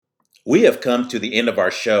We have come to the end of our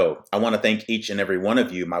show. I want to thank each and every one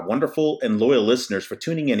of you, my wonderful and loyal listeners, for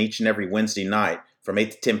tuning in each and every Wednesday night from 8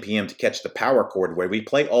 to 10 p.m. to catch the Power Chord, where we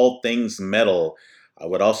play all things metal. I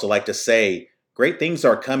would also like to say great things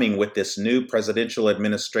are coming with this new presidential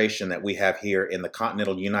administration that we have here in the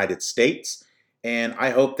continental United States. And I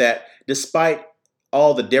hope that despite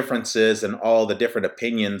all the differences and all the different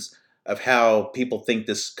opinions of how people think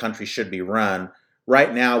this country should be run,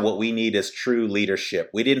 right now, what we need is true leadership.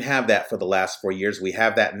 We didn't have that for the last 4 years. We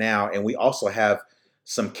have that now. And we also have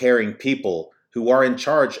some caring people who are in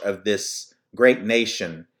charge of this great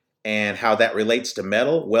nation. And how that relates to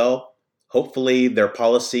metal, well, hopefully their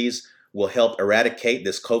policies will help eradicate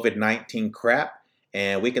this COVID 19 crap.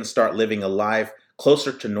 And we can start living a life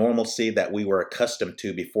closer to normalcy that we were accustomed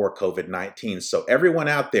to before COVID 19. So, everyone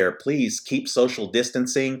out there, please keep social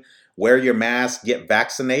distancing, wear your mask, get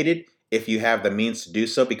vaccinated if you have the means to do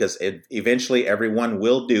so, because eventually everyone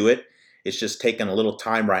will do it. It's just taking a little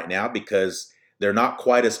time right now because they're not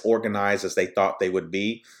quite as organized as they thought they would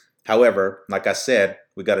be. However, like I said,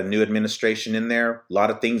 we got a new administration in there. A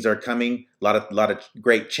lot of things are coming. A lot of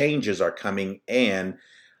great changes are coming, and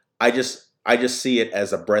I just see it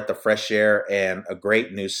as a breath of fresh air and a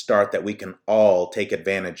great new start that we can all take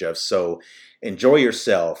advantage of. So enjoy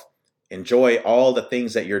yourself. Enjoy all the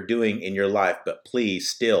things that you're doing in your life, but please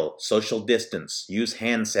still social distance, use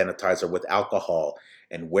hand sanitizer with alcohol,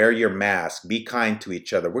 and wear your mask. Be kind to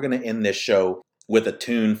each other. We're going to end this show with a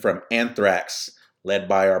tune from Anthrax, led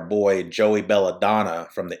by our boy Joey Belladonna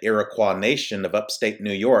from the Iroquois Nation of upstate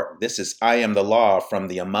New York. This is I Am the Law from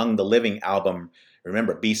the Among the Living album.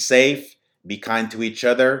 Remember, be safe, be kind to each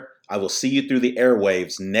other. I will see you through the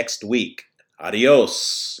airwaves next week.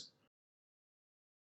 Adios.